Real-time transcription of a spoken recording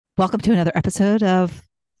Welcome to another episode of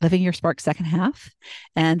Living Your Spark Second Half.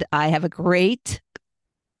 And I have a great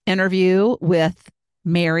interview with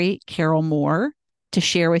Mary Carrol Moore to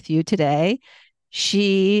share with you today.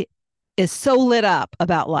 She is so lit up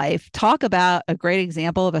about life. Talk about a great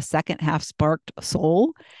example of a second half sparked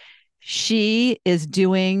soul. She is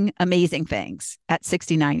doing amazing things at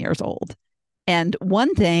 69 years old. And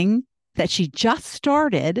one thing that she just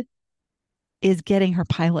started is getting her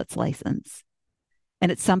pilot's license.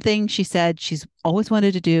 And it's something she said she's always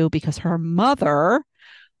wanted to do because her mother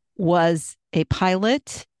was a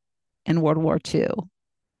pilot in World War II.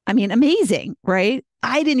 I mean, amazing, right?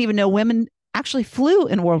 I didn't even know women actually flew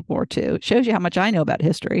in World War II. It shows you how much I know about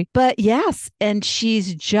history. But yes, and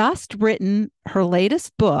she's just written her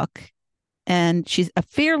latest book, and she's a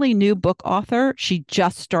fairly new book author. She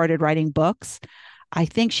just started writing books. I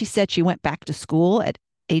think she said she went back to school at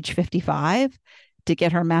age 55 to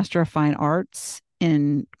get her Master of Fine Arts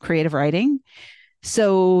in creative writing.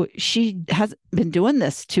 So she hasn't been doing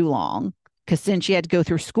this too long because then she had to go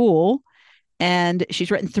through school, and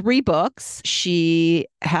she's written 3 books. She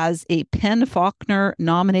has a Faulkner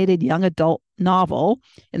nominated young adult novel,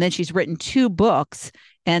 and then she's written 2 books,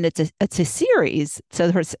 and it's a series.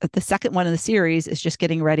 So the second one in the series is just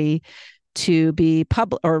getting ready to be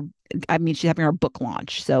published, or I mean, she's having her book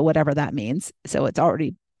launch. So whatever that means. So it's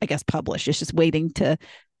already, I guess, published. It's just waiting to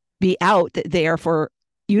be out there for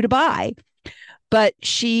you to buy. But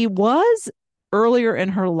she was earlier in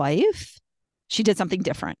her life, she did something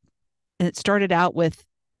different. And it started out with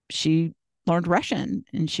she learned Russian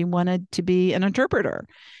and she wanted to be an interpreter.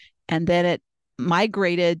 And then it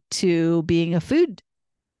migrated to being a food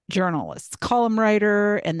journalist, column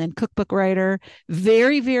writer, and then cookbook writer.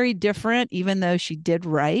 Very, very different, even though she did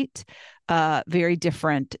write, very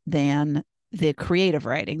different than the creative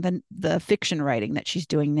writing, than the fiction writing that she's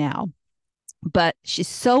doing now. But she's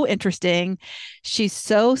so interesting. She's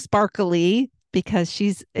so sparkly because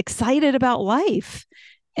she's excited about life.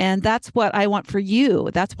 And that's what I want for you.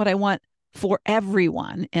 That's what I want for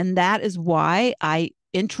everyone. And that is why I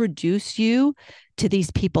introduce you to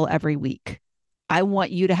these people every week. I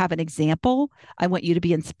want you to have an example. I want you to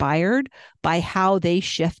be inspired by how they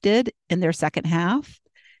shifted in their second half.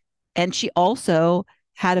 And she also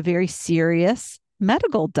had a very serious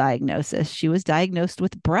medical diagnosis. She was diagnosed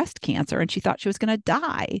with breast cancer and she thought she was going to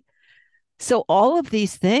die. So all of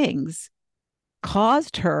these things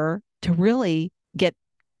caused her to really get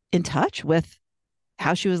in touch with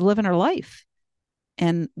how she was living her life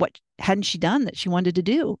and what hadn't she done that she wanted to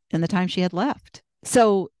do in the time she had left.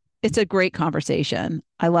 So it's a great conversation.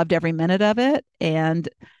 I loved every minute of it. And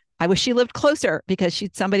I wish she lived closer because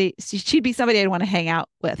she'd be somebody I'd want to hang out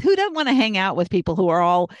with. Who doesn't want to hang out with people who are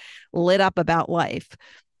all lit up about life?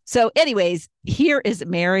 So anyways, here is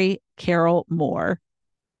Mary Carrol Moore.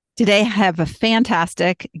 Today I have a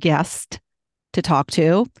fantastic guest to talk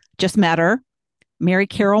to. Just met her, Mary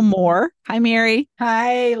Carrol Moore. Hi, Mary.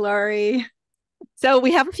 Hi, Lori. So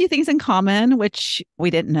we have a few things in common, which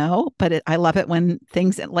we didn't know, but I love it when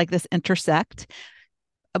things like this intersect.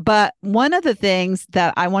 But one of the things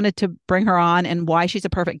that I wanted to bring her on and why she's a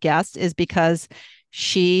perfect guest is because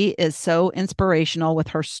she is so inspirational with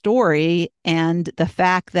her story and the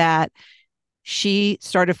fact that she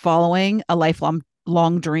started following a lifelong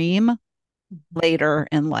dream later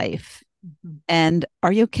in life. And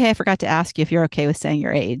are you okay? I forgot to ask you if you're okay with saying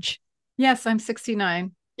your age. Yes, I'm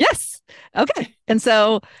 69. Yes. Okay. And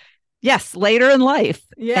so yes, later in life.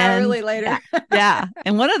 Yeah, And really later. yeah, yeah.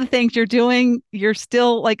 And one of the things you're doing, you're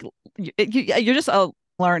still like, you're just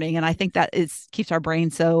learning. And I think that is keeps our brain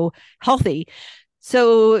so healthy.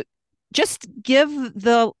 So just give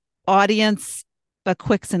the audience a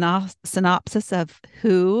quick synopsis of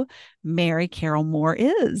who Mary Carrol Moore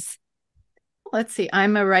is. Let's see.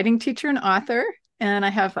 I'm a writing teacher and author, and I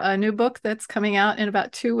have a new book that's coming out in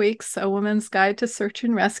about 2 weeks, A Woman's Guide to Search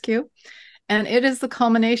and Rescue. And it is the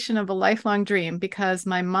culmination of a lifelong dream because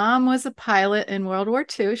my mom was a pilot in World War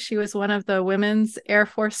II. She was one of the women's Air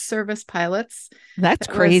Force service pilots. That's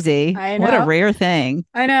crazy. I What a know, rare thing.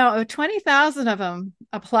 I know, 20,000 of them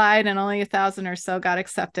applied and only 1,000 or so got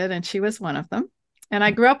accepted. And she was one of them. And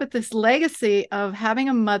I grew up with this legacy of having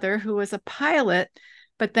a mother who was a pilot,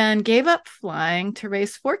 but then gave up flying to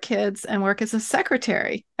raise 4 kids and work as a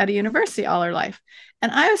secretary at a university all her life.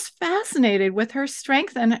 And I was fascinated with her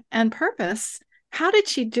strength and purpose. How did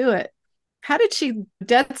she do it? How did she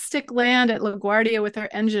death stick land at LaGuardia with her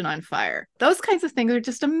engine on fire? Those kinds of things are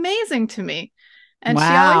just amazing to me. And she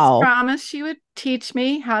always Wow. promised she would teach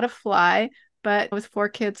me how to fly, but with 4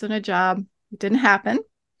 kids and a job, it didn't happen.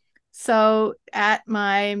 So at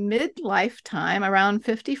my midlife time, around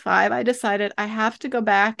 55, I decided I have to go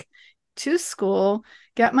back to school,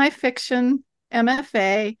 get my fiction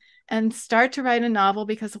MFA, and start to write a novel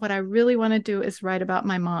because what I really want to do is write about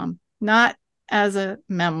my mom, not as a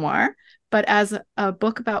memoir, but as a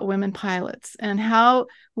book about women pilots and how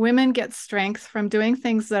women get strength from doing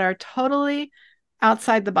things that are totally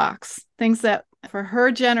outside the box, things that for her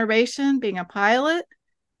generation, being a pilot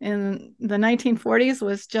in the 1940s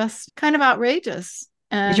was just kind of outrageous.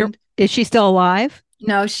 And is she still alive?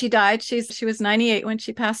 no, she died. She was 98 when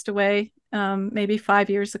she passed away, maybe 5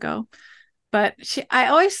 years ago. But she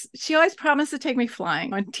always promised to take me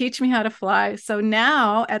flying and teach me how to fly. So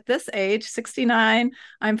now at this age, 69,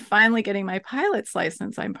 I'm finally getting my pilot's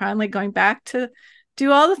license. I'm finally going back to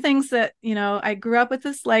do all the things that, I grew up with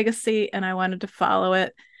this legacy and I wanted to follow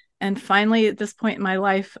it. And finally, at this point in my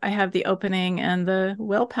life, I have the opening and the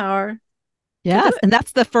willpower. Yes. And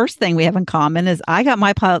that's the first thing we have in common is I got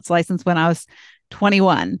my pilot's license when I was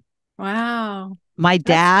 21. Wow. My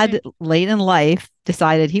dad, late in life,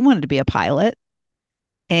 decided he wanted to be a pilot.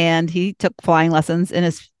 And he took flying lessons in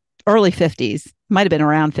his early 50s, might have been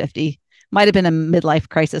around 50, might have been a midlife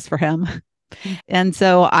crisis for him. And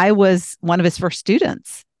so I was one of his first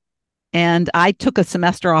students. And I took a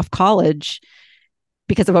semester off college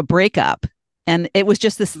because of a breakup. And it was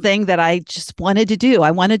just this thing that I just wanted to do.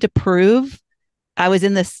 I wanted to prove I was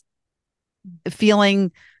in this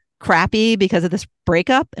feeling crappy because of this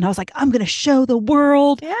breakup. And I was like, I'm going to show the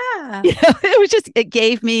world. Yeah. It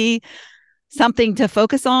gave me something to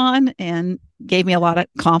focus on and gave me a lot of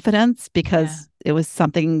confidence because it was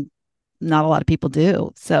something not a lot of people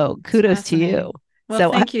do. So kudos to you.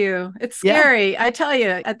 Well, thank you. It's scary. I tell you,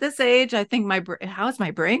 at this age, I think how is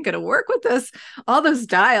my brain going to work with this? All those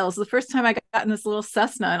dials. The first time I got in this little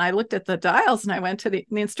Cessna and I looked at the dials and I went to the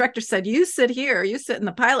instructor said, you sit here, you sit in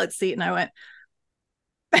the pilot seat. And I went,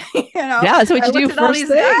 that's what you do first all these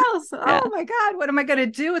thing. dials. Oh my God, what am I going to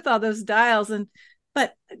do with all those dials?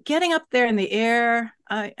 But getting up there in the air,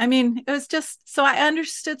 it was just, so I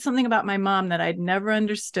understood something about my mom that I'd never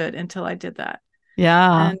understood until I did that.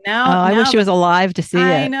 Yeah. And now I wish she was alive to see it.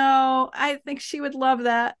 I know. I think she would love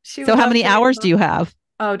that. So how many hours do you have?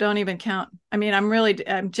 Oh, don't even count.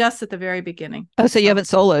 I'm just at the very beginning. Oh, so you haven't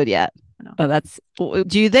soloed yet. No. Oh,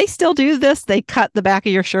 they still do this? They cut the back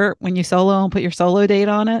of your shirt when you solo and put your solo date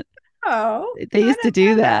on it? Oh, they used to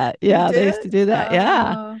do that. Yeah, they used to do that.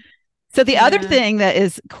 Yeah. So the other thing that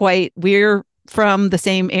is we're from the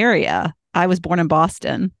same area. I was born in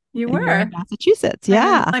Boston. You were in Massachusetts.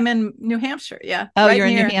 Yeah. I'm in New Hampshire. Yeah. Oh, right, you're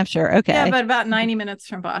in New Hampshire. Okay. Yeah, but about 90 minutes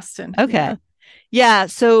from Boston. Okay. Yeah.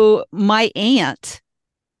 So my aunt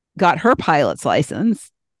got her pilot's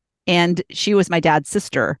license and she was my dad's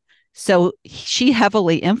sister. So she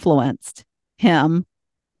heavily influenced him.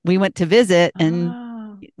 We went to visit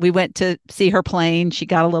and we went to see her plane. She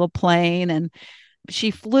got a little plane and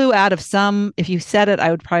she flew out of if you said it,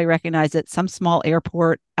 I would probably recognize it, some small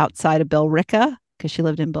airport outside of Billerica because she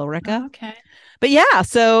lived in Billerica. Okay. But yeah,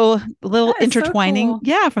 so a little intertwining. So cool.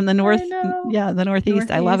 Yeah, from the north. Yeah, the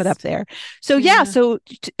Northeast. I love it up there. So so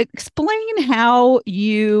explain how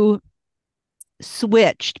you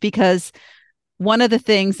switched, because one of the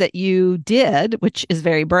things that you did, which is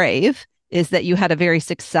very brave, is that you had a very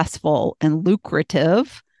successful and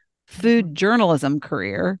lucrative food journalism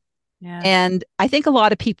career. Yeah. And I think a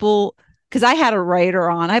lot of people, because I had a writer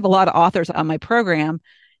on, I have a lot of authors on my program,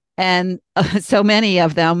 and so many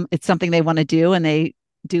of them, it's something they want to do and they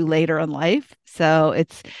do later in life. So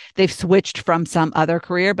they've switched from some other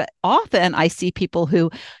career, but often I see people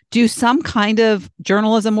who do some kind of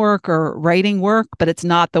journalism work or writing work, but it's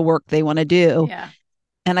not the work they want to do. Yeah.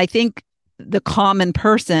 And I think the common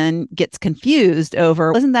person gets confused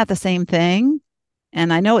over, isn't that the same thing?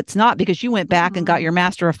 And I know it's not, because you went back and got your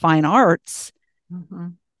Master of Fine Arts. Mm-hmm.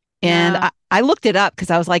 And I looked it up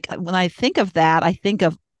because I was like, when I think of that, I think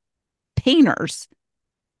of painters.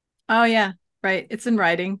 Oh, yeah. Right. It's in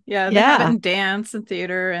writing. Yeah. They have it in dance and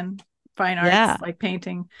theater and fine arts, like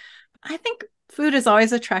painting. I think food has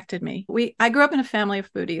always attracted me. I grew up in a family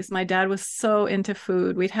of foodies. My dad was so into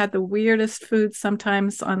food. We'd had the weirdest food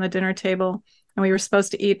sometimes on the dinner table, and we were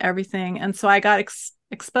supposed to eat everything. And so I got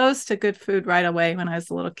exposed to good food right away when I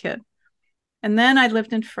was a little kid. And then I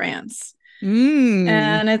lived in France.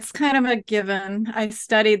 And it's kind of a given. I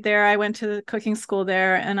studied there. I went to the cooking school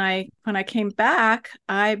there. And when I came back,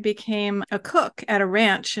 I became a cook at a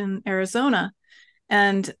ranch in Arizona.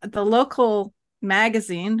 And the local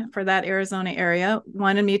magazine for that Arizona area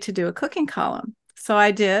wanted me to do a cooking column. So I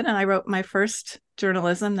did. And I wrote my first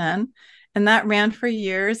journalism then. And that ran for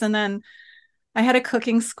years. And then I had a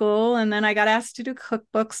cooking school, and then I got asked to do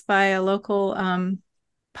cookbooks by a local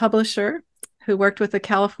publisher who worked with the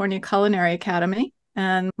California Culinary Academy.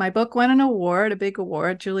 And my book won an award, a big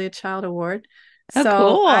award, Julia Child Award. Oh, So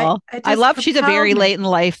cool. it I just love she's a propelled very me. late in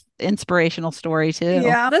life inspirational story too.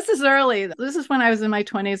 Yeah, this is early. This is when I was in my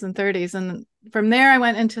 20s and 30s. And from there, I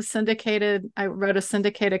went into syndicated. I wrote a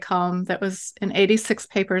syndicated column that was in 86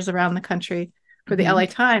 papers around the country for the Mhm. LA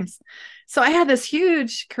Times. So I had this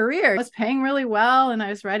huge career. I was paying really well, and I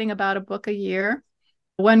was writing about a book a year.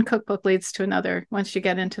 One cookbook leads to another once you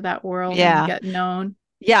get into that world and Yeah. get known.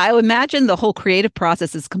 Yeah, I would imagine the whole creative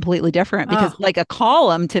process is completely different because Oh, like a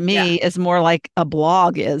column to yeah. me is more like a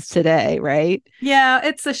blog is today, right? Yeah,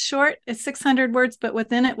 it's 600 words, but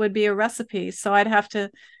within it would be a recipe. So I'd have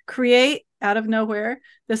to create out of nowhere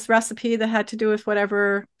this recipe that had to do with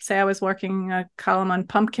whatever, say I was working a column on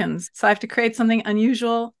pumpkins. So I have to create something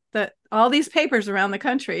unusual that all these papers around the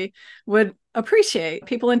country would appreciate.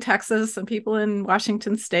 People in Texas and people in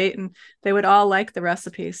Washington State, and they would all like the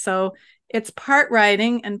recipe. So it's part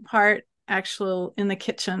writing and part actual in the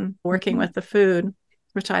kitchen working Mhm. with the food,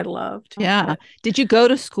 which I loved. Yeah. But Did you go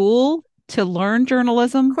to school to learn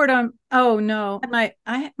journalism? Cordon. Oh no,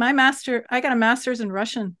 my master. I got a master's in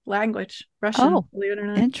Russian language, Russian. Oh, Believe it or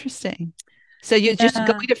not. interesting. So you just Yeah.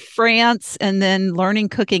 going to France and then learning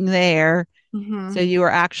cooking there. So Hmm. you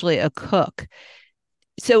were actually a cook.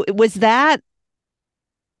 So was that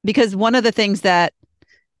because one of the things that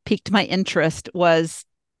piqued my interest was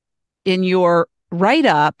in your write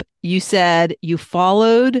up, you said you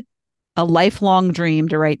followed a lifelong dream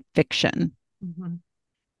to write fiction. Hmm.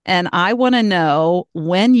 And I want to know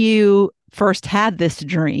when you first had this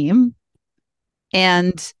dream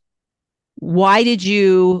and why did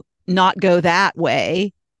you not go that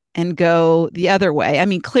way and go the other way? I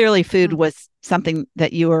mean, clearly food was something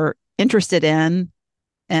that you were interested in.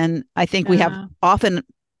 And I think we have Yeah. often,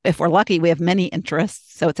 if we're lucky, we have many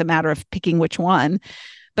interests. So it's a matter of picking which one.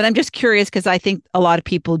 But I'm just curious because I think a lot of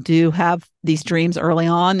people do have these dreams early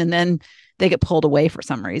on and then they get pulled away for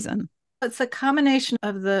some reason. It's a combination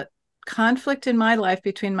of the conflict in my life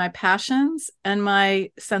between my passions and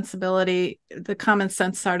my sensibility, the common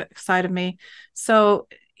sense side of me. So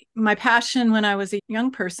my passion when I was a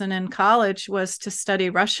young person in college was to study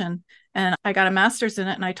Russian, and I got a master's in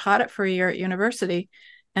it, and I taught it for a year at university.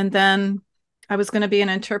 And then I was going to be an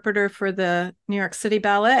interpreter for the New York City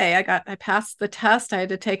Ballet. I passed the test. I had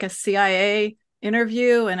to take a CIA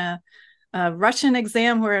interview and a Russian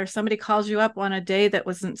exam where somebody calls you up on a day that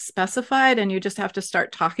wasn't specified and you just have to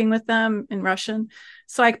start talking with them in Russian.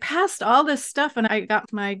 So I passed all this stuff and I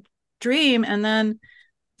got my dream. And then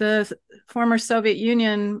the former Soviet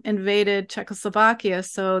Union invaded Czechoslovakia.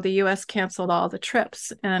 So the US canceled all the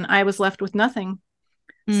trips and I was left with nothing.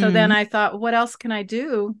 So then Mm, I thought, what else can I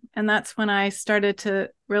do? And that's when I started to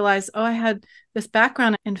realize, oh, I had this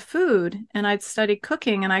background in food and I'd studied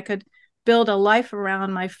cooking and I could build a life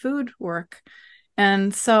around my food work.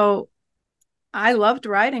 And so I loved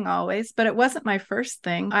writing always, but it wasn't my first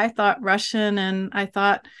thing. I thought Russian and I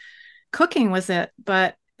thought cooking was it.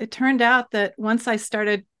 But it turned out that once I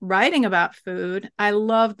started writing about food, I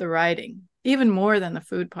loved the writing even more than the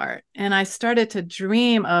food part. And I started to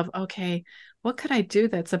dream of, okay, what could I do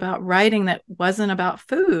that's about writing that wasn't about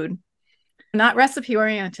food, not recipe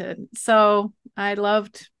oriented? So I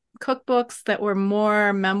loved cookbooks that were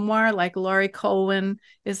more memoir, like Laurie Colwin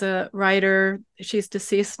is a writer. She's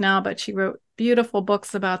deceased now, but she wrote beautiful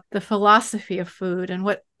books about the philosophy of food and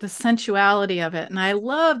what the sensuality of it. And I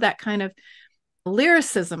love that kind of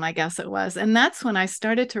lyricism, I guess it was. And that's when I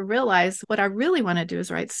started to realize what I really want to do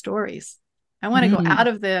is write stories. I want to go mm, out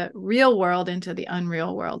of the real world into the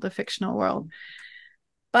unreal world, the fictional world.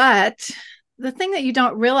 But the thing that you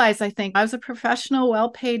don't realize, I think, I was a professional, well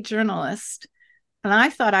paid journalist, and I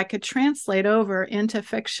thought I could translate over into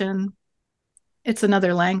fiction. It's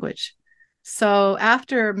another language. So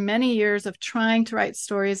after many years of trying to write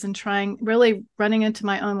stories and trying, really running into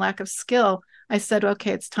my own lack of skill, I said,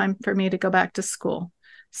 okay, it's time for me to go back to school.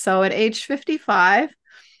 So at age 55,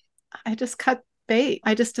 I just cut bait.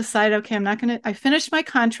 I just decided, okay, I'm not going to, I finished my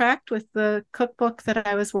contract with the cookbook that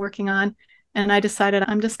I was working on. And I decided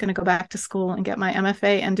I'm just going to go back to school and get my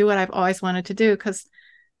MFA and do what I've always wanted to do. Because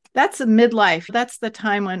that's a midlife. That's the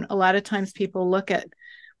time when a lot of times people look at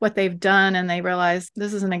what they've done and they realize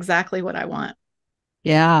this isn't exactly what I want.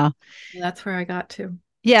 yeah. And that's where I got to.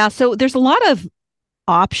 Yeah. So there's a lot of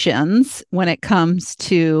options when it comes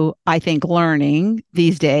to, I think, learning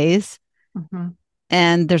these days. Mm-hmm.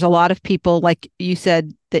 And there's a lot of people, like you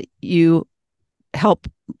said, that you help,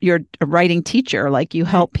 you're a writing teacher, like you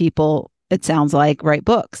Right. help people, it sounds like, write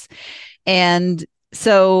books. And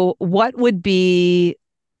So what would be,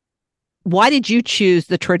 why did you choose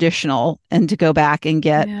the traditional and to go back and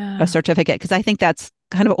get a Yeah, certificate? Because I think that's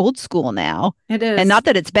kind of old school now. it And is. not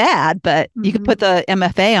that it's bad, but you could Hmm. put the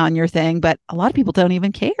MFA on your thing, but a lot of people don't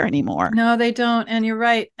even care anymore. No, they don't. And you're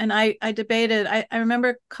right. And I debated. I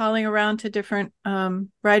remember calling around to different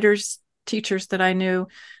writers, teachers that I knew.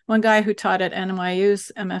 One guy who taught at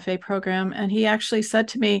NYU's MFA program, and he actually said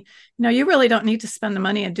to me, you really don't need to spend the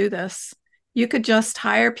money and do this. You could just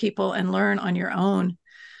hire people and learn on your own.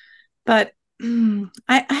 But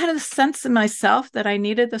I had a sense in myself that I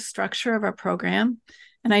needed the structure of a program,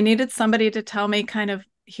 and I needed somebody to tell me kind of,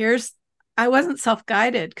 I wasn't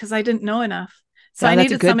self-guided because I didn't know enough. So Yeah, I that's a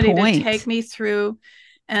needed good somebody to take point. me through.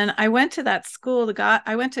 And I went to that school.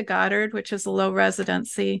 I went to Goddard, which is a low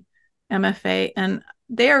residency MFA. And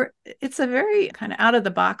it's a very kind of out of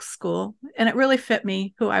the box school. And it really fit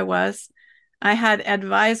me, who I was. I had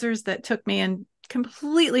advisors that took me in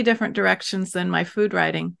completely different directions than my food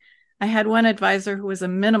writing. I had one advisor who was a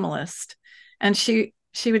minimalist, and she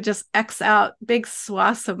would just X out big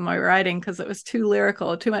swaths of my writing because it was too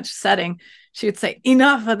lyrical, too much setting. She would say,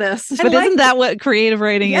 enough of this. I But isn't liked it. that what creative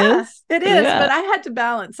writing Yeah, is? it is. Yeah. But I had to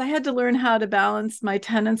balance. I had to learn how to balance my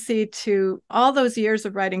tendency to all those years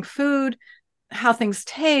of writing food, how things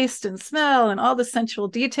taste and smell, and all the sensual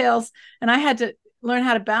details. And I had to learn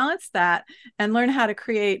how to balance that and learn how to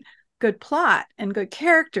create good plot and good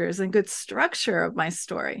characters and good structure of my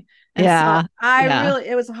story. And so Yeah. Yeah.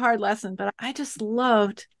 it was a hard lesson, but I just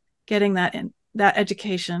loved getting that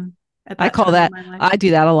education at I that call time in that, my life. I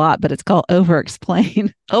do that a lot, but it's called over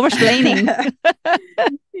explain, over explaining.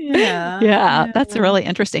 Yeah, Yeah, that's yeah. really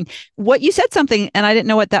interesting. What you said something, and I didn't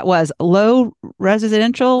know what that was. Low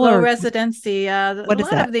residential, Low or residency. A what is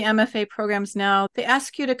lot that? of the MFA programs now, they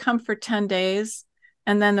ask you to come for 10 days.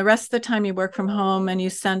 And then the rest of the time you work from home and you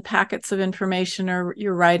send packets of information or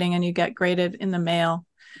you're writing and you get graded in the mail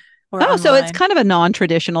or Oh, so it's online. kind of a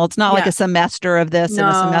non-traditional. It's not like a Yeah. semester of this and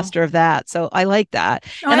a No. semester of that. So I like that.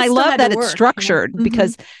 No, And I I still love had to that it's work, structured Mm-hmm.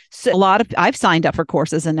 because a lot of I've signed up for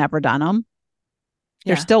courses and never done them.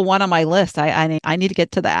 There's Yeah. still one on my list. I need to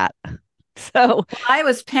get to that. So, Well, I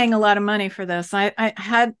was paying a lot of money for this.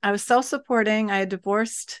 I was self-supporting. I had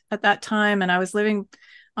divorced at that time and I was living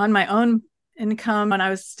on my own income and I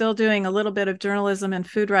was still doing a little bit of journalism and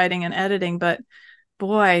food writing and editing, but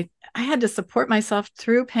boy, I had to support myself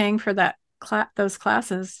through paying for those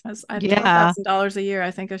classes. I had yeah. $12,000 a year,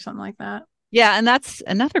 I think, or something like that. Yeah, and that's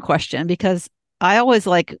another question because I always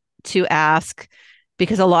like to ask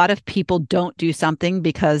because a lot of people don't do something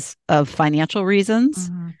because of financial reasons.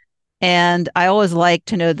 Mm-hmm. And I always like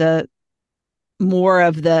to know the more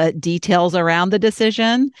of the details around the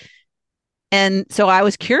decision. And so I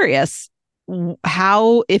was curious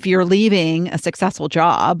how, if you're leaving a successful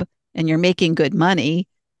job and you're making good money,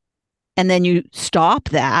 and then you stop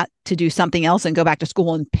that to do something else and go back to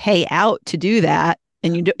school and pay out to do that,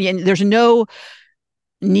 and there's no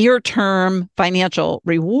near term financial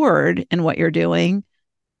reward in what you're doing.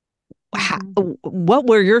 How, Mm-hmm. what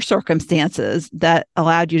were your circumstances that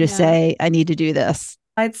allowed you to Yeah. say, I need to do this?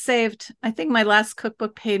 I'd saved, I think my last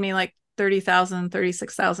cookbook paid me like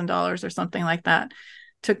 $36,000 or something like that.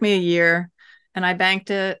 Took me a year and I banked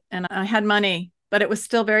it and I had money, but it was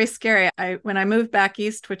still very scary. When I moved back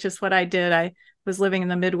east, which is what I did, I was living in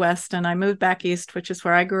the Midwest and I moved back east, which is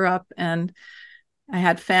where I grew up, and I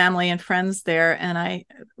had family and friends there. And I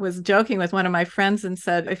was joking with one of my friends and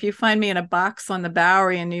said, if you find me in a box on the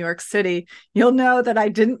Bowery in New York City, you'll know that I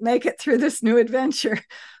didn't make it through this new adventure.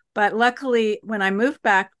 But luckily, when I moved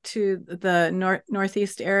back to the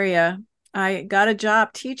Northeast area, I got a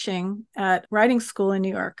job teaching at writing school in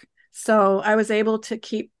New York. So I was able to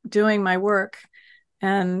keep doing my work.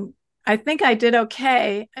 And I think I did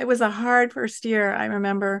okay. It was a hard first year. I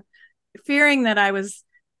remember fearing that I was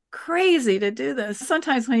crazy to do this.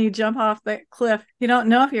 Sometimes when you jump off the cliff, you don't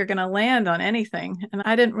know if you're going to land on anything. And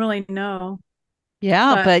I didn't really know,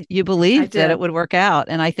 Yeah, but but you I believed that it did. would work out.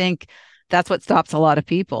 And I think that's what stops a lot of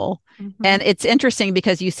people. Mm-hmm. And it's interesting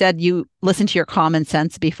because you said you listened to your common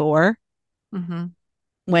sense before Mm-hmm.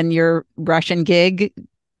 when your Russian gig Yeah.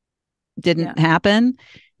 didn't happen.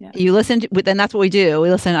 Yeah. You listened, and that's what we do. We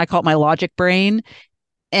listen, I call it my logic brain,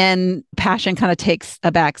 and passion kind of takes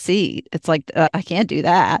a back seat. It's like, I can't do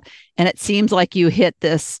that. And it seems like you hit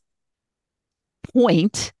this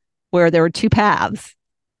point where there were two paths: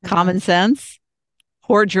 Yeah. common sense,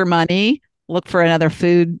 hoard your money, look for another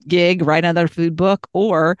food gig, write another food book,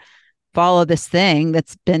 or follow this thing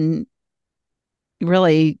that's been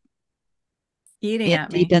really Eating at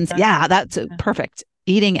deep me. in. Yeah. Yeah, that's Yeah. perfect.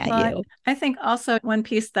 eating at Well, you. I think also one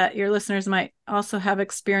piece that your listeners might also have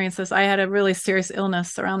experiences. I had a really serious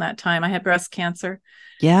illness around that time. I had breast cancer,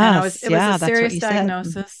 and Yes. it was a Yeah. That's what serious you said.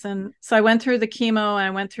 diagnosis. And so I went through the chemo and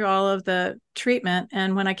I went through all of the treatment.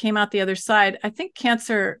 And when I came out the other side, I think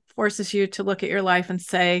cancer forces you to look at your life and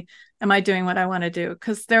say, am I doing what I want to do?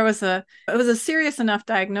 Because it was a serious enough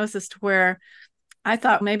diagnosis to where I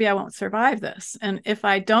thought maybe I won't survive this. And if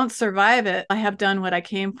I don't survive it, I have done what I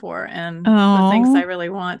came for and the things I Oh, really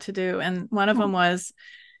want to do. And one of them was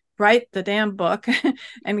write the damn book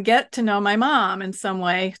and get to know my mom in some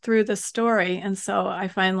way through the story. And so I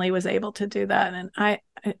finally was able to do that. And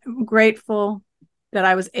I'm grateful that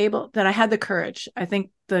that I had the courage. I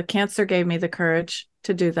think the cancer gave me the courage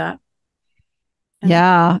to do that. And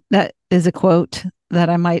yeah. That is a quote that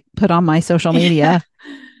I might put on my social yeah, media.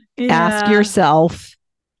 Ask yeah, yourself,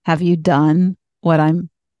 have you done what I'm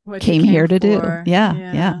what you came came here to do? for. Yeah.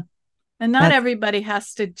 Yeah. Yeah. And not That's, everybody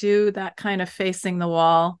has to do that kind of facing the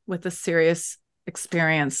wall with a serious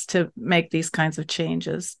experience to make these kinds of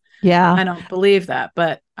changes. yeah. I don't believe that,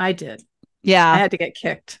 but I did. I Yeah. had to get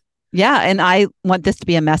kicked. Yeah. And I want this to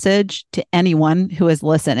be a message to anyone who is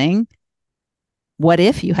listening. What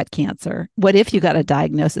if you had cancer? What if you got a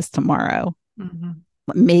diagnosis tomorrow? Mm-hmm.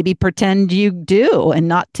 Maybe pretend you do, and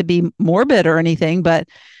not to be morbid or anything, but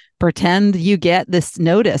pretend you get this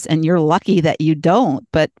notice and you're lucky that you don't,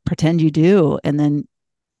 but pretend you do. And then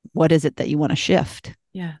what is it that you want to shift?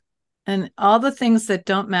 Yeah. And all the things that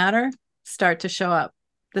don't matter start to show up.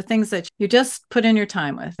 The things that you just put in your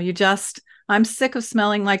time with. I'm sick of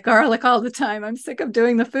smelling like garlic all the time. I'm sick of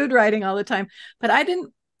doing the food writing all the time. But I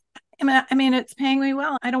mean, it's paying me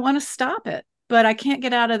well. I don't want to stop it, but I can't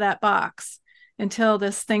get out of that box until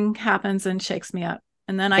this thing happens and shakes me up.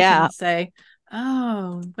 And then I Yeah. can say,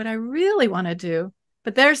 oh, what I really want to do.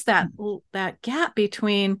 But there's that gap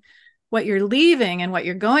between what you're leaving and what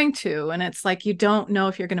you're going to. And it's like you don't know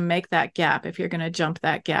if you're going to make that gap, if you're going to jump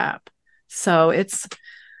that gap. So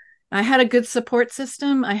I had a good support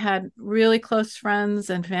system. I had really close friends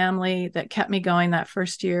and family that kept me going that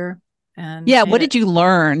first year and Yeah. made What it. did you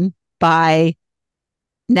learn by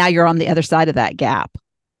now you're on the other side of that gap?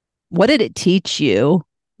 What did it teach you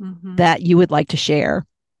Mm-hmm. that you would like to share?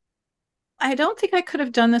 I don't think I could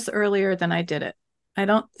have done this earlier than I did it. I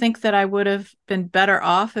don't think that I would have been better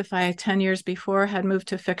off if I 10 years before had moved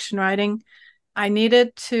to fiction writing. I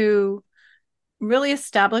needed to really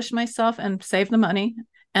establish myself and save the money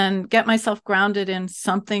and get myself grounded in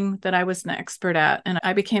something that I was an expert at. And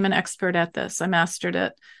I became an expert at this. I mastered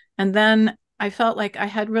it. And then I felt like I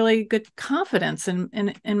had really good confidence in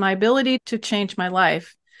my ability to change my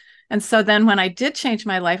life. And so then when I did change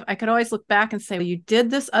my life, I could always look back and say, well, you did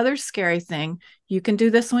this other scary thing. You can do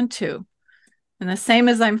this one too. And the same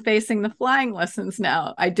as I'm facing the flying lessons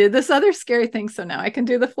now, I did this other scary thing. So now I can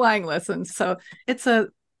do the flying lessons. So it's a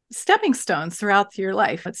stepping stones throughout your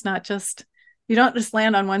life. It's not just, you don't just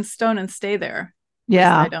land on one stone and stay there. At least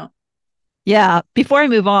Yeah. I don't. Yeah. Before I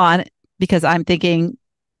move on, because I'm thinking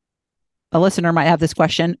a listener might have this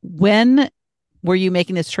question, when were you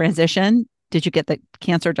making this transition? Did you get the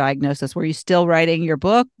cancer diagnosis? Were you still writing your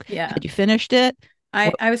book? Yeah. Had you finished it?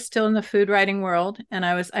 I was still in the food writing world and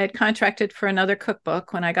I had contracted for another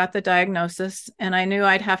cookbook when I got the diagnosis and I knew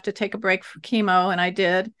I'd have to take a break for chemo and I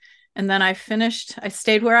did. And then I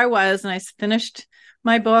stayed where I was and I finished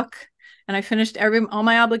my book and I finished all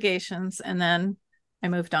my obligations and then I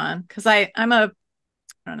moved on because I don't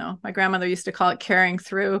know, my grandmother used to call it carrying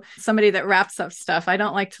through, somebody that wraps up stuff. I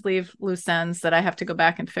don't like to leave loose ends that I have to go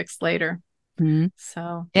back and fix later. Mm-hmm.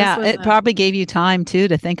 So this Yeah, was it probably gave you time too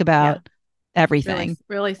to think yeah, about really, everything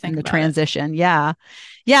really and think the about it. transition. Yeah.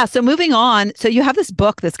 Yeah. So moving on. So you have this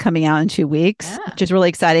book that's coming out in 2 weeks, Yeah. which is really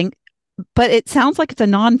exciting, but it sounds like it's a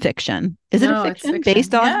nonfiction. Is it a No, it's fiction fiction.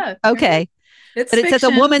 based on? Yeah, Okay. it's But it says a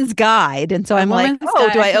fiction. woman's guide. And so A I'm like, woman's oh,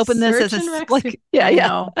 do guide I to open this as search and rescue. like, yeah, I yeah.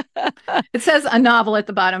 know. It says a novel at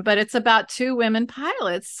the bottom, but it's about two women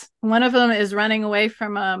pilots. One of them is running away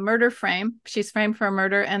from a murder frame. She's framed for a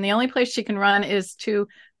murder, and the only place she can run is to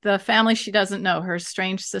the family she doesn't know, her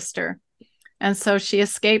estranged sister. And so she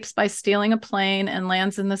escapes by stealing a plane and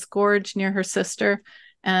lands in this gorge near her sister.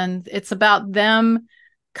 And it's about them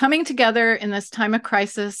coming together in this time of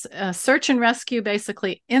crisis, search and rescue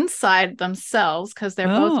basically inside themselves because they're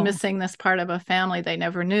both Oh, missing this part of a family they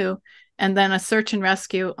never knew. And then a search and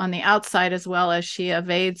rescue on the outside as well as she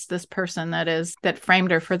evades this person that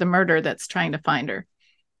framed her for the murder that's trying to find her.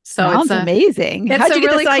 So sounds amazing. it's How'd a you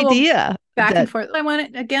get this really cool idea? back and That, forth. I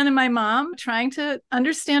went again in my mom trying to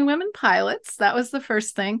understand women pilots. That was the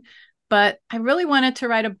first thing. But I really wanted to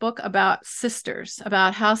write a book about sisters,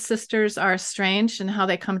 about how sisters are estranged and how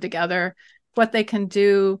they come together what they can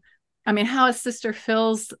do. I mean, how a sister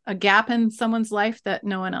fills a gap in someone's life that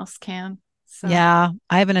no one else can. So Yeah.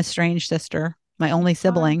 I have an estranged sister, my only hard.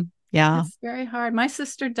 sibling. Yeah. It's very hard. My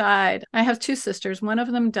sister died. I have two sisters. One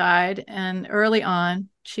of them died, and early on,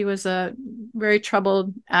 she was a very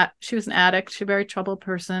troubled, she was an addict. She was a very troubled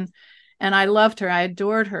person. And I loved her. I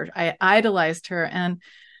adored her. I idolized her. And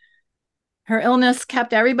her illness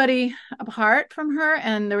kept everybody apart from her,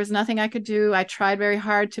 and there was nothing I could do. I tried very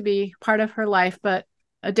hard to be part of her life, but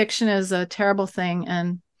addiction is a terrible thing.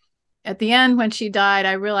 And at the end, when she died,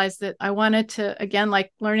 I realized that I wanted to, again,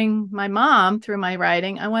 like learning my mom through my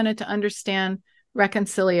writing, I wanted to understand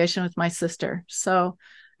reconciliation with my sister. So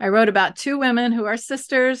I wrote about two women who are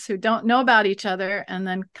sisters who don't know about each other and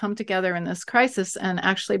then come together in this crisis and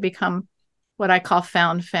actually become what I call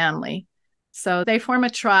found family. So they form a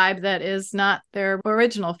tribe that is not their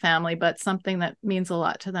original family, but something that means a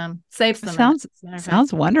lot to them, saves them.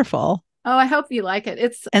 Sounds wonderful. Oh, I hope you like it.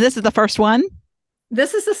 And this is the first one?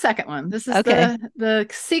 This is the second one. This is okay. the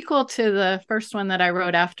sequel to the first one that I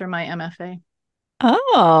wrote after my MFA.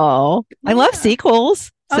 Oh, I love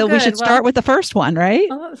sequels. So we should start with the first one, right?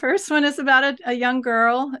 Well, the first one is about a young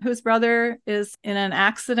girl whose brother is in an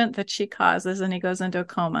accident that she causes, and he goes into a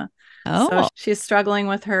coma. Oh. So she's struggling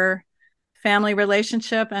with her family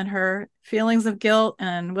relationship and her feelings of guilt,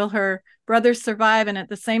 and will her brother survive? And at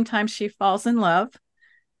the same time, she falls in love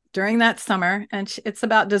during that summer, and it's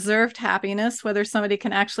about deserved happiness, whether somebody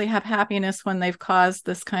can actually have happiness when they've caused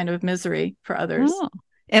this kind of misery for others. Oh.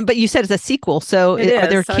 But you said it's a sequel, so are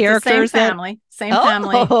there characters same family?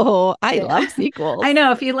 Oh, I love sequels. I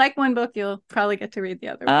know. If you like one book, you'll probably get to read the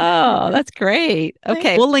other one. Oh, that's great.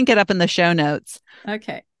 Okay, we'll link it up in the show notes.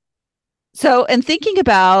 Okay. So, and thinking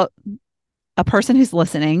about a person who's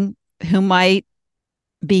listening who might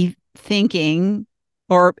be thinking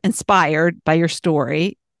or inspired by your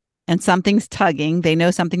story, and something's tugging, they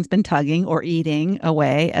know something's been tugging or eating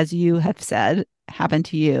away, as you have said, happened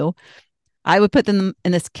to you. I would put them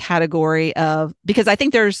in this category of, because I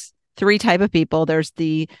think there's three type of people. There's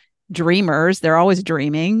the dreamers, they're always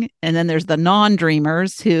dreaming. And then there's the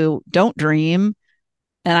non-dreamers who don't dream.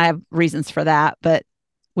 And I have reasons for that, but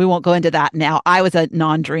we won't go into that now. I was a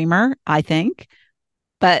non-dreamer, I think,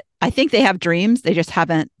 but I think they have dreams. They just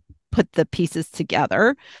haven't put the pieces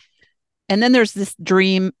together. And then there's this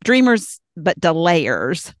dreamers, but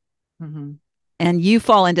delayers. Mm-hmm. And you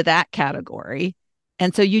fall into that category.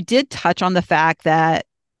 And so you did touch on the fact that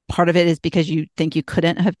part of it is because you think you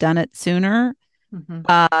couldn't have done it sooner.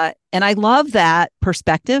 Mm-hmm. And I love that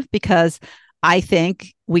perspective, because I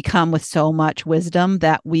think we come with so much wisdom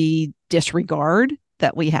that we disregard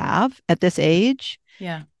that we have at this age.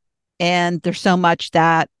 Yeah. And there's so much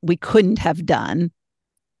that we couldn't have done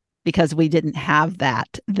because we didn't have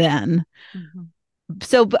that then. Mm-hmm.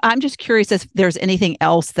 So I'm just curious if there's anything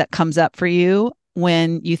else that comes up for you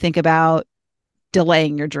when you think about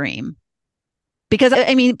delaying your dream. Because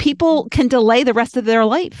I mean, people can delay the rest of their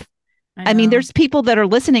life. I mean, there's people that are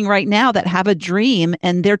listening right now that have a dream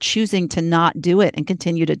and they're choosing to not do it and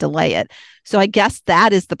continue to delay it. So I guess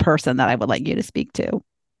that is the person that I would like you to speak to.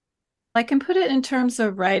 I can put it in terms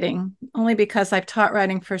of writing, only because I've taught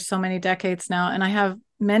writing for so many decades now. And I have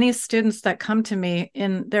many students that come to me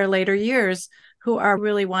in their later years who are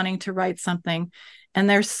really wanting to write something, and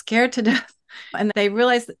they're scared to death. And they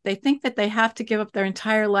realize that they think that they have to give up their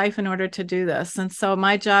entire life in order to do this. And so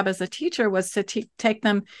my job as a teacher was to take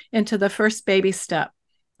them into the first baby step.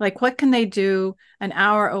 Like, what can they do an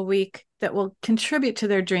hour a week that will contribute to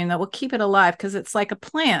their dream, that will keep it alive? Because it's like a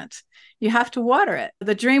plant. You have to water it.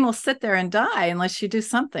 The dream will sit there and die unless you do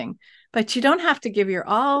something. But you don't have to give your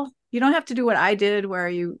all. You don't have to do what I did, where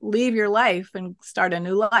you leave your life and start a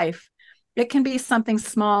new life. It can be something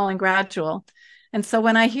small and gradual. And so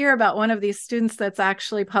when I hear about one of these students that's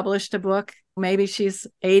actually published a book, maybe she's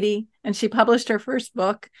 80 and she published her first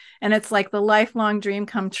book, and it's like the lifelong dream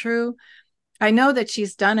come true, I know that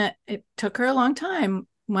she's done it. It took her a long time.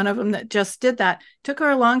 One of them that just did that took her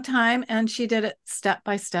a long time, and she did it step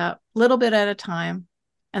by step, little bit at a time.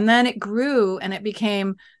 And then it grew and it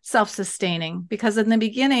became self-sustaining, because in the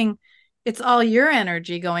beginning, it's all your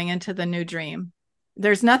energy going into the new dream.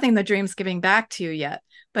 There's nothing the dream's giving back to you yet.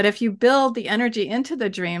 But if you build the energy into the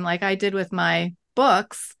dream, like I did with my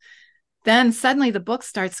books, then suddenly the book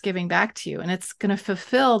starts giving back to you, and it's going to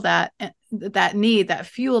fulfill that need, that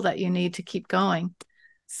fuel that you need to keep going.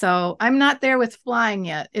 So I'm not there with flying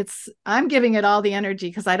yet. I'm giving it all the energy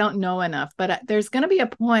because I don't know enough. But there's going to be a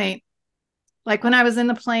point, like when I was in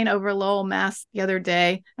the plane over Lowell, Mass the other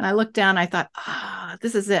day, and I looked down, I thought,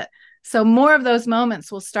 this is it. So more of those moments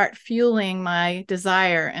will start fueling my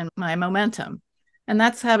desire and my momentum. And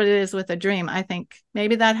that's how it is with a dream. I think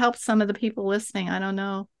maybe that helps some of the people listening. I don't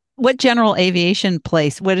know. What general aviation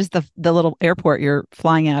place? What is the little airport you're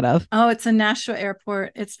flying out of? Oh, it's a Nashua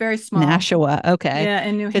airport. It's very small. Nashua. Okay. Yeah,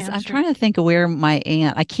 in New Because I'm Hampshire. trying to think of where my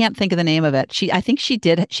aunt, I can't think of the name of it. I think she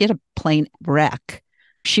had a plane wreck.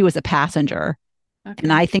 She was a passenger. And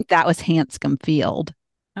Okay. I think that was Hanscom Field.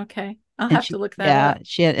 Okay. I'll And have she, to look that yeah, up.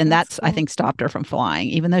 she had, and That's that's, I cool. think, stopped her from flying,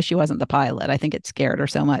 even though she wasn't the pilot. I think it scared her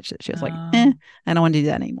so much that she was like, Oh, I don't want to do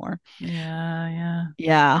that anymore. yeah, yeah.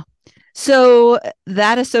 Yeah. So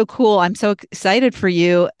that is so cool. I'm so excited for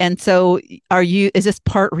you. And so is this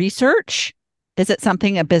part research? Is it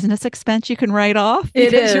something, a business expense you can write off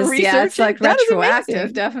It because you're is. Yeah, it's researching? like That is retroactive,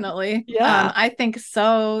 amazing. definitely. Yeah. I think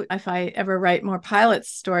so. If I ever write more pilot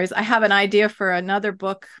stories, I have an idea for another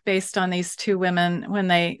book based on these two women when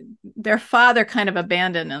their father kind of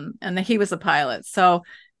abandoned them and he was a pilot. So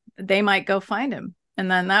they might go find him. And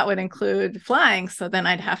then that would include flying. So then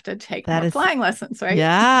I'd have to take That more is, flying lessons, right?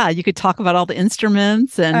 yeah. You could talk about all the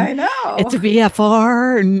instruments and I it's know. a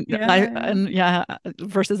VFR Yeah, yeah. and yeah,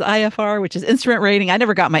 versus IFR, which is instrument rating. I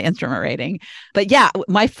never got my instrument rating. But yeah,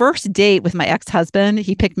 my first date with my ex-husband,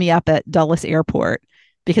 he picked me up at Dulles Airport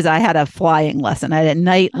because I had a flying lesson. I had a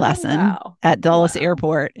night Oh, lesson wow. at Dulles Wow.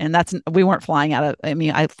 Airport. And we weren't flying out of, I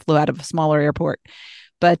mean, I flew out of a smaller airport.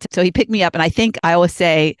 But so he picked me up, and I always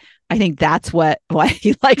say I think that's why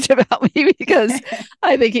he liked about me because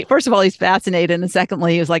I think first of all he's fascinated, and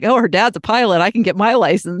secondly he was like, oh, her dad's a pilot, I can get my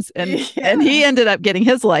license, and Yeah. he ended up getting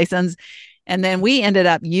his license, and then we ended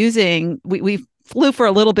up we flew for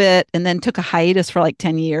a little bit and then took a hiatus for like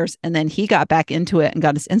 10 years, and then he got back into it and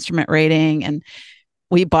got his instrument rating, and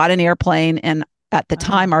we bought an airplane, and at the Wow.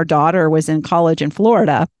 time our daughter was in college in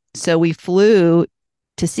Florida, so we flew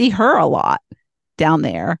to see her a lot down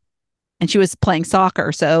there, and she was playing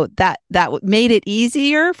soccer, so that made it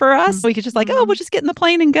easier for us. We could just like, oh, we'll Mm-hmm. just get in the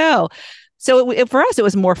plane and go. So for us it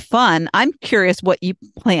was more fun. I'm curious what you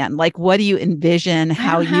plan, like what do you envision, I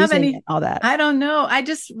how don't have using it, any. all that. I don't know. I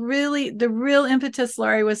just really, the real impetus,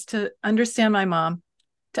 Laurie, was to understand my mom,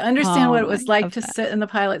 to understand what Oh, it I was like love to that. sit in the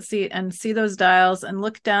pilot seat and see those dials and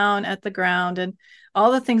look down at the ground and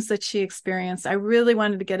all the things that she experienced. I really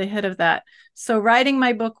wanted to get ahead of that. So writing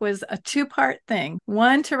my book was a two-part thing.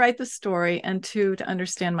 One, to write the story, and two, to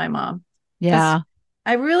understand my mom. Because Yeah.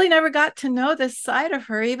 I really never got to know this side of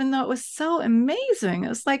her, even though it was so amazing. It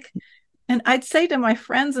was like, and I'd say to my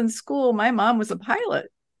friends in school, my mom was a pilot.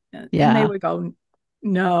 And they Yeah. would go,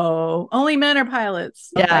 no, only men are pilots,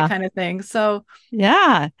 that Yeah. kind of thing. So,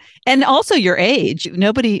 Yeah. And also your age.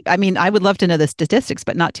 Nobody, I mean, I would love to know the statistics,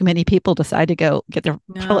 but not too many people decide to go get their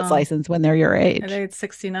pilot's no, license when they're your at age. age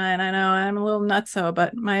 69, I know I'm a little nutso,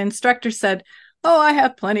 but my instructor said, oh, I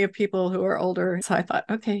have plenty of people who are older. So I thought,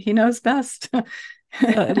 okay, he knows best.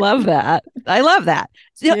 I love that. I love that.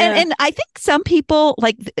 So, Yeah. and I think some people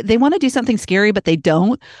like they want to do something scary, but they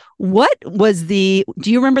don't. Do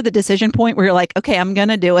you remember the decision point where you're like, okay, I'm going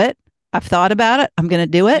to do it. I've thought about it. I'm going to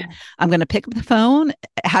do it. Yeah. I'm going to pick up the phone.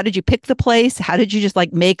 How did you pick the place? How did you just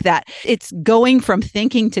like make that? It's going from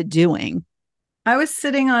thinking to doing. I was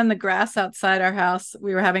sitting on the grass outside our house.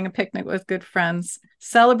 We were having a picnic with good friends,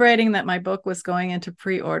 celebrating that my book was going into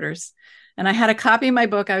pre orders. And I had a copy of my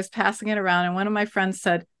book. I was passing it around, and one of my friends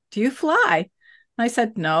said, do you fly? And I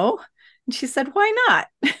said, no. And she said, why not?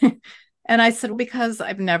 And I said, well, because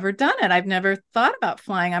I've never done it. I've never thought about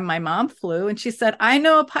flying. My mom flew. And she said, I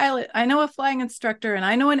know a pilot, I know a flying instructor, and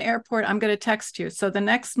I know an airport. I'm going to text you. So the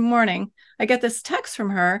next morning, I get this text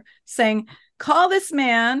from her saying, call this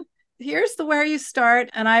man. Here's where you start.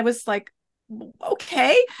 And I was like,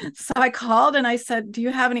 okay. So I called and I said, do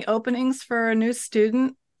you have any openings for a new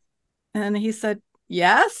student? And he said,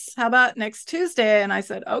 yes. How about next Tuesday? And I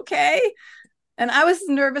said, okay. And I was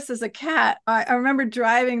nervous as a cat. I remember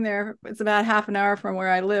driving there. It's about half an hour from where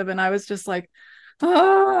I live. And I was just like,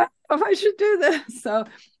 oh, if I should do this. So,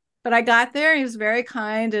 but I got there. He was very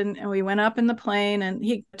kind. And we went up in the plane. And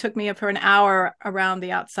he took me up for an hour around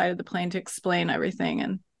the outside of the plane to explain everything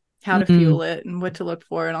and how to Mm-hmm. fuel it and what to look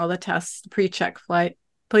for and all the tests, pre-check flight,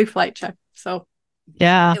 pre-flight check. So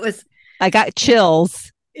Yeah. it was, I got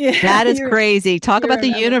chills. yeah, That is crazy. Talk you about the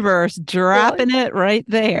remember. universe Really? dropping it right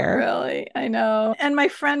there. Really, I know. And my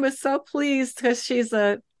friend was so pleased because she's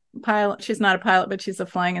a pilot. She's not a pilot, but she's a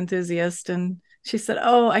flying enthusiast. And she said,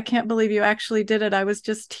 oh, I can't believe you actually did it. I was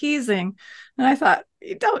just teasing. And I thought,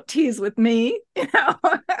 you don't tease with me, you know?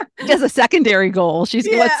 She has a secondary goal. She wants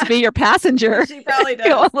to Yeah, be your passenger. she probably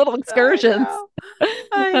Go on does. little I excursions. know.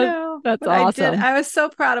 I know. That's But I did. awesome. I was so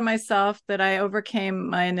proud of myself that I overcame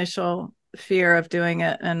my initial fear of doing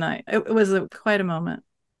it. And it was quite a moment.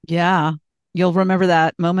 Yeah. You'll remember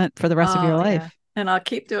that moment for the rest of your Oh, yeah. life. and I'll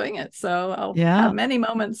keep doing it. So I'll have Yeah. many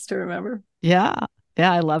moments to remember. Yeah.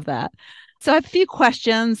 Yeah. I love that. So I have a few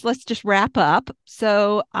questions. Let's just wrap up.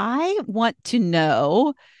 So I want to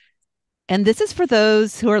know, and this is for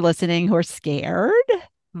those who are listening who are scared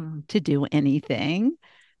to do anything.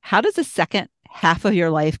 How does the second half of your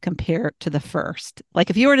life compare to the first? Like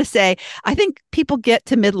if you were to say, I think people get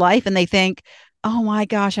to midlife and they think, oh my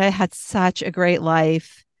gosh, I had such a great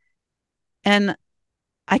life and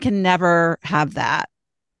I can never have that.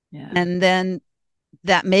 Yeah. And then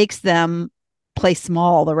that makes them play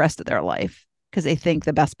small the rest of their life because they think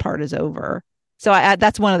the best part is over. So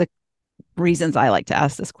that's one of the reasons I like to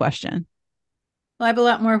ask this question. Well, I have a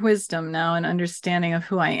lot more wisdom now and understanding of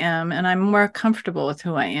who I am, and I'm more comfortable with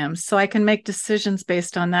who I am. So I can make decisions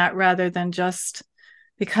based on that rather than just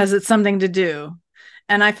because it's something to do.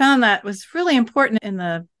 And I found that was really important in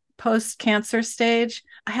the post-cancer stage.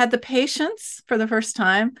 I had the patience for the first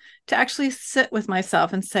time to actually sit with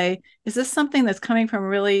myself and say, is this something that's coming from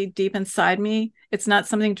really deep inside me? It's not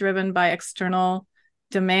something driven by external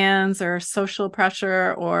demands or social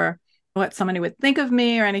pressure or what somebody would think of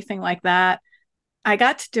me or anything like that. I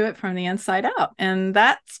got to do it from the inside out. And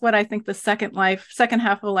that's what I think the second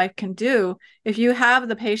half of life can do. If you have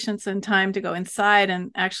the patience and time to go inside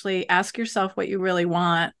and actually ask yourself what you really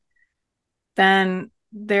want, then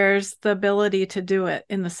there's the ability to do it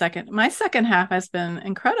in the second. My second half has been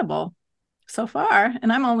incredible so far,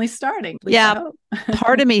 and I'm only starting. At least Yeah. I hope.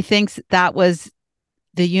 Part of me thinks that was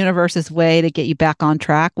the universe's way to get you back on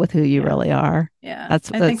track with who you Yeah. really are. Yeah.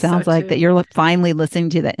 That's I what it think so sounds like, that too. you're finally listening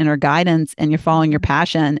to that inner guidance and you're following your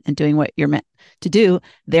passion and doing what you're meant to do.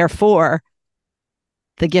 Therefore,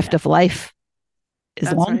 the gift Yeah. of life is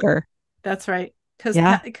That's right. longer. That's right.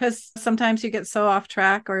 Yeah. Because sometimes you get so off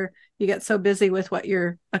track or you get so busy with what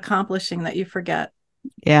you're accomplishing that you forget.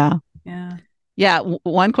 Yeah. Yeah. Yeah.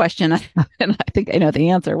 One question, and I think I know the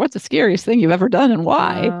answer. What's the scariest thing you've ever done and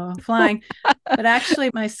why? Flying. But actually,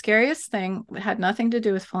 my scariest thing had nothing to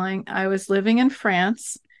do with flying. I was living in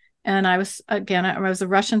France, and I was a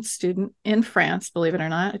Russian student in France, believe it or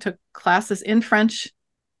not. I took classes in French,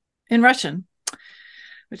 in Russian,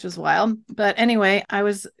 which was wild. But anyway, I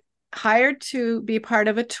was hired to be part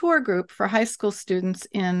of a tour group for high school students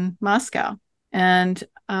in Moscow. And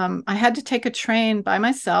I had to take a train by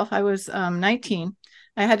myself. I was 19.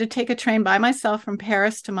 I had to take a train by myself from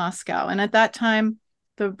Paris to Moscow. And at that time,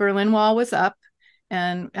 the Berlin Wall was up,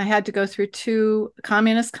 and I had to go through two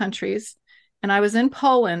communist countries. And I was in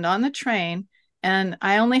Poland on the train, and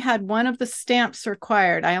I only had one of the stamps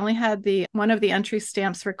required. I only had the one of the entry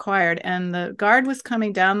stamps required, and the guard was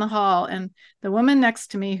coming down the hall, and the woman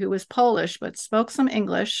next to me, who was Polish but spoke some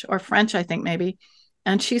English or French, I think maybe,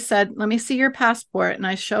 and she said, "Let me see your passport." And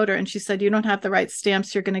I showed her, and she said, "You don't have the right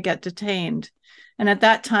stamps. You're going to get detained." And at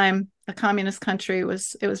that time, a communist country, it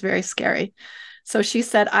was very scary. So she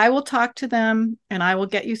said, "I will talk to them and I will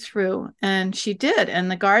get you through." And she did. And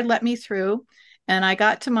the guard let me through. And I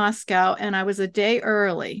got to Moscow, and I was a day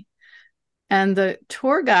early. And the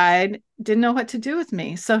tour guide didn't know what to do with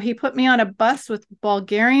me. So he put me on a bus with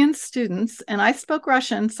Bulgarian students, and I spoke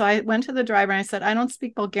Russian. So I went to the driver and I said, "I don't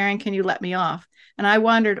speak Bulgarian. Can you let me off?" And I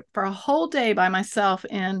wandered for a whole day by myself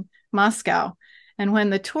in Moscow. And when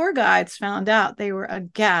the tour guides found out, they were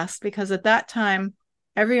aghast, because at that time,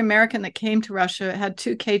 every American that came to Russia had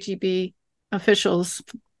two KGB officials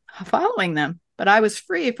following them. But I was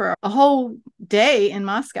free for a whole day in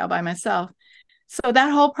Moscow by myself. So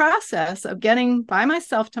that whole process of getting by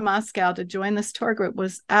myself to Moscow to join this tour group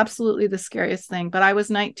was absolutely the scariest thing. But I was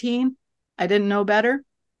 19. I didn't know better.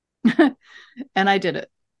 And I did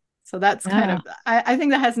it. So that's kind Yeah. of, I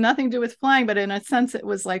think that has nothing to do with flying, but in a sense, it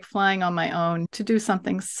was like flying on my own to do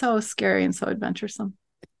something so scary and so adventuresome.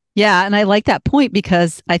 Yeah. And I like that point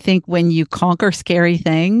because I think when you conquer scary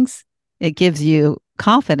things, it gives you Yeah.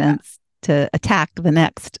 confidence to attack the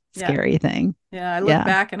next Yeah. scary thing. Yeah. I look Yeah.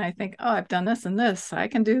 back and I think, oh, I've done this and this. I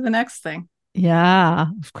can do the next thing. Yeah.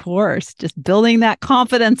 Of course. Just building that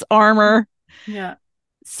confidence armor. Yeah.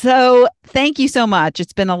 So thank you so much.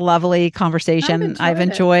 It's been a lovely I've conversation. I've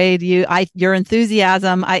enjoyed it. enjoyed your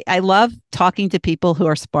enthusiasm. I love talking to people who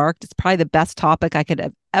are sparked. It's probably the best topic I could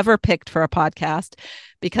have ever picked for a podcast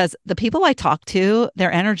because the people I talk to,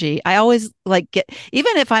 their energy, I always like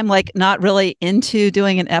even if I'm like not really into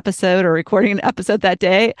doing an episode or recording an episode that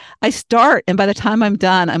day, I start. And by the time I'm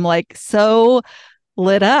done, I'm like so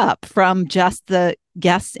lit up from just the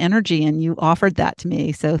guest's energy, and you offered that to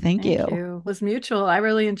me. So thank Thank you. you. It was mutual. I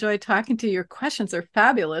really enjoyed talking to you. Your questions are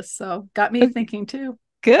fabulous. So got me thinking too.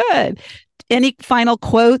 Good. Any final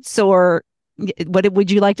quotes or what would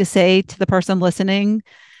you like to say to the person listening?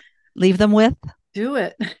 Leave them with? Do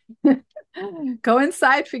it. Go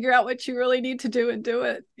inside, figure out what you really need to do and do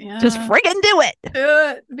it. Yeah. Just friggin' do it. Do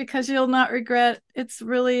it because you'll not regret. It's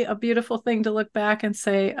really a beautiful thing to look back and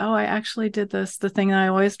say, oh, I actually did this, the thing that I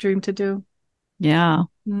always dreamed to do. Yeah.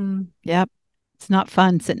 Mm. Yep. It's not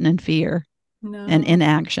fun sitting in fear and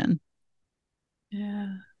inaction.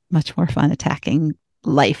 Yeah. Much more fun attacking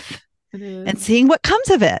life and seeing what comes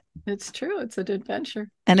of it. It's true. It's an adventure.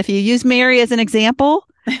 And if you use Mary as an example,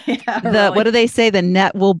 really. What do they say? The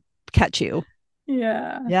net will catch you.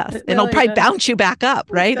 Yeah. Yes. And it'll probably bounce you back up,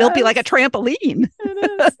 right? It'll be like a trampoline.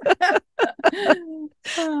 It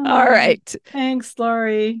is. All right. Thanks,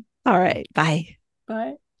 Lori. All right. Bye.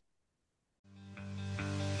 Bye.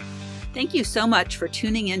 Thank you so much for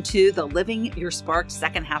tuning into the Living Your Spark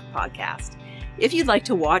Second Half podcast. If you'd like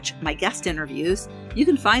to watch my guest interviews, you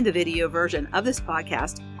can find the video version of this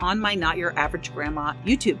podcast on my Not Your Average Grandma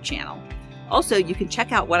YouTube channel. Also, you can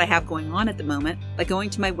check out what I have going on at the moment by going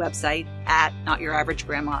to my website at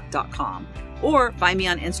notyouraverage.grandma.com or find me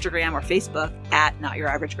on Instagram or Facebook at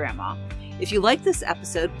notyouraverage.grandma. If you like this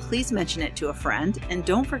episode, please mention it to a friend and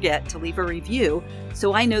don't forget to leave a review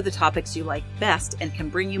so I know the topics you like best and can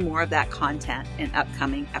bring you more of that content in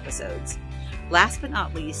upcoming episodes. Last but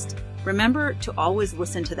not least, remember to always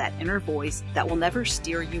listen to that inner voice that will never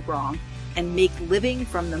steer you wrong and make living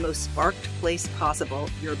from the most sparked place possible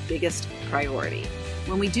your biggest priority.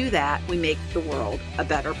 When we do that, we make the world a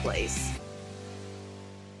better place.